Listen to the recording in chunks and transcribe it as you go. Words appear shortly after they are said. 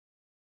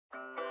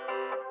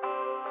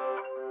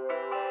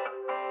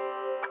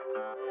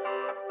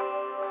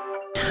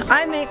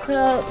I make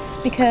quilts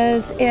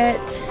because it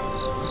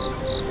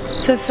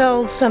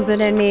fulfills something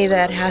in me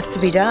that has to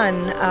be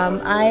done.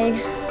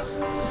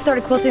 I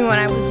started quilting when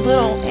I was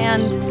little,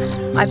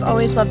 and I've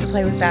always loved to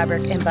play with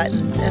fabric and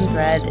buttons and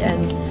thread,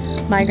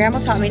 and my grandma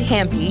taught me to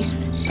hand piece.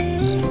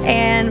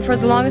 And for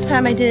the longest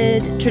time I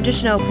did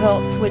traditional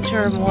quilts, which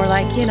are more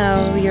like, you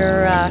know,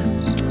 your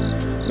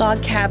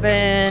log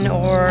cabin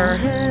or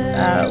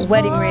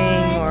wedding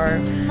ring or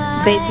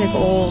basic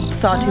old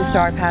sawtooth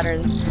star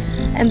patterns.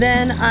 And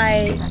then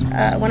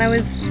when I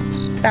was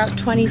about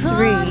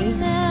 23,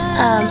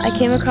 I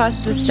came across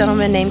this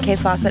gentleman named Kay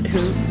Fawcett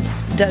who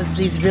does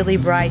these really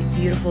bright,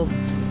 beautiful,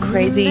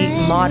 crazy,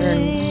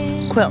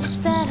 modern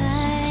quilts.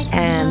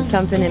 And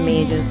something in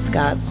me just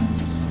got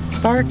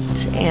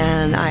sparked,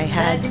 and I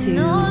had to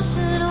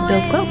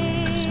build quilts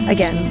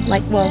again.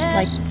 Like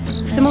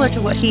similar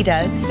to what he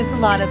does. He does a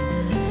lot of,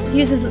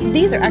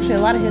 these are actually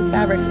a lot of his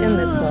fabrics in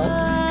this quilt.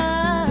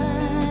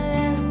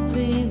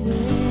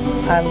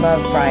 I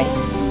love brights.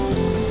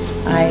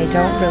 I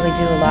don't really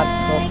do a lot of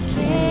quilts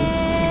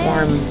in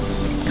warm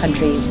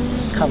country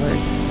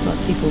colors,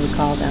 most people would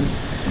call them.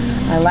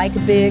 I like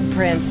big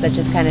prints that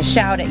just kind of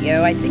shout at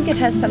you. I think it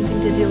has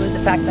something to do with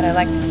the fact that I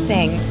like to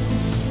sing.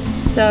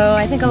 So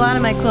I think a lot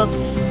of my quilts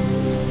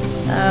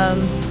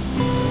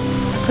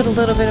put a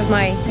little bit of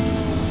my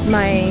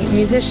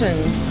musician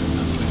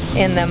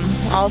in them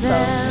also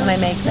when I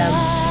make them.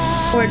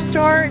 Word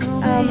store,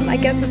 I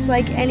guess it's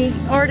like any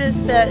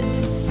artist that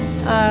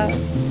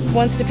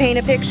wants to paint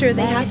a picture,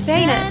 they have to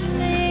paint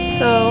it.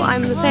 So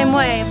I'm the same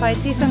way. If I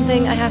see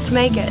something, I have to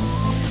make it.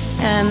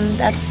 And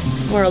that's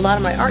where a lot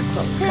of my art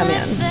quilts come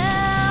in.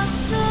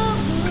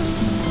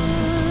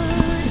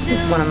 This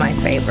is one of my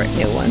favorite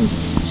new ones.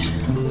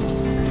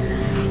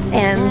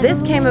 And this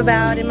came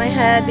about in my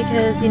head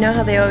because you know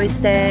how they always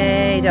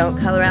say, don't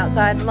color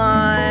outside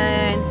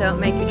lines, don't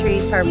make your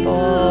trees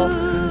purple.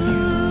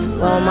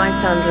 Well, my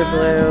suns are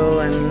blue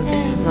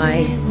and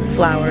my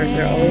flowers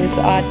are always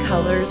odd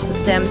colors. The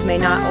stems may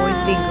not always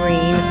be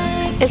green.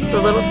 It's the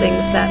little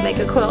things that make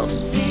a quilt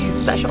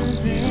special.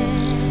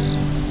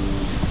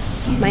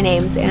 My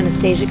name's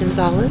Anastasia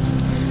Gonzales,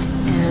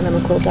 and I'm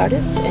a quilt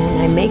artist,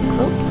 and I make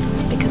quilts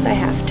because I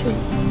have to.